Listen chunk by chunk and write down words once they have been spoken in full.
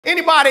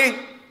Anybody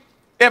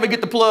ever get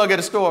the plug at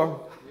a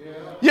store? Yeah.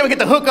 You ever get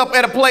the hookup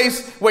at a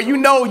place where you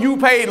know you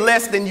paid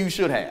less than you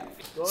should have?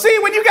 See,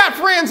 when you got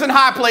friends in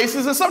high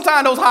places, and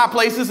sometimes those high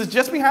places is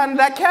just behind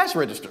that cash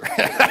register.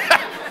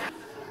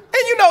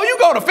 And you know, you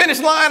go to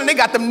finish line and they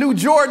got them new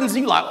Jordans and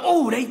you like,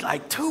 oh, they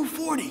like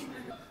 $240.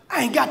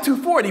 I ain't got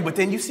 $240, but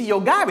then you see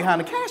your guy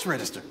behind the cash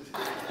register.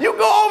 You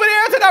go over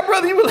there to that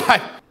brother, you be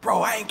like,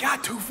 bro, I ain't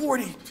got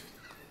 $240.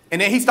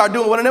 And then he start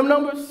doing one of them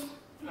numbers.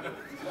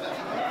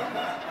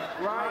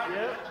 Right,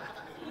 yeah.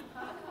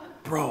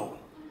 Bro,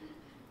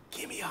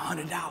 give me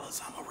 $100,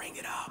 I'm gonna ring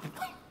it up.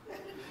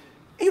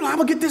 You know, I'm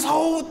gonna get this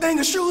whole thing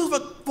of shoes for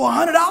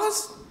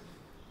 $100?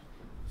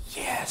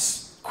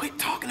 Yes, quit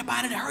talking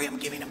about it and hurry up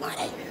and give me the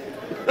money.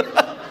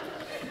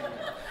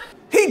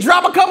 He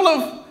drop a couple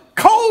of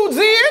codes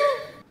in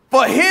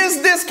for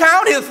his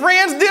discount, his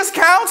friend's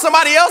discount,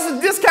 somebody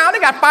else's discount. They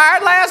got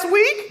fired last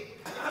week.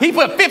 He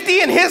put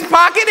 50 in his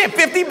pocket and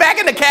 50 back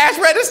in the cash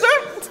register.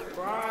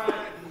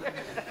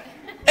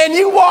 And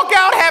you walk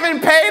out having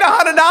paid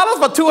 $100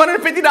 for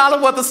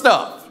 $250 worth of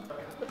stuff.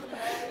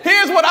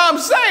 Here's what I'm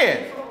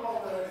saying.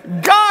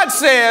 God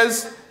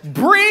says,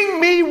 bring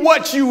me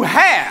what you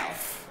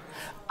have.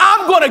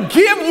 I'm going to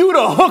give you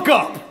the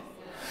hookup.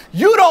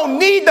 You don't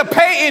need to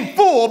pay in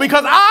full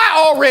because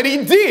I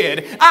already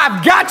did.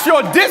 I've got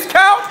your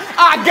discount.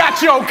 I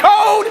got your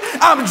code.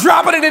 I'm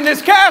dropping it in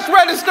this cash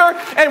register.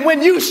 And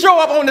when you show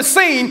up on the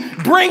scene,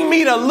 bring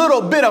me the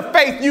little bit of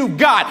faith you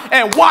got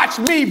and watch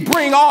me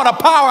bring all the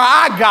power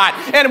I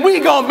got. And we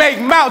gonna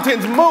make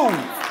mountains move.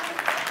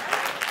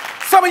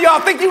 Some of y'all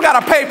think you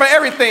gotta pay for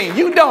everything.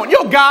 You don't.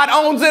 Your God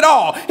owns it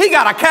all. He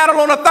got a cattle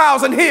on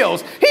 1,000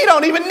 hills. He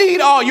don't even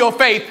need all your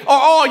faith or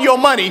all your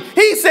money.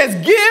 He says,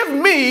 give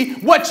me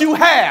what you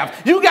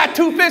have. You got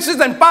 2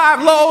 fishes and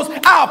 5 loaves.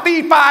 I'll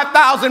feed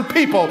 5,000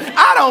 people.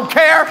 I don't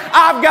care.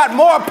 I've got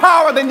more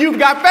power than you've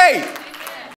got faith.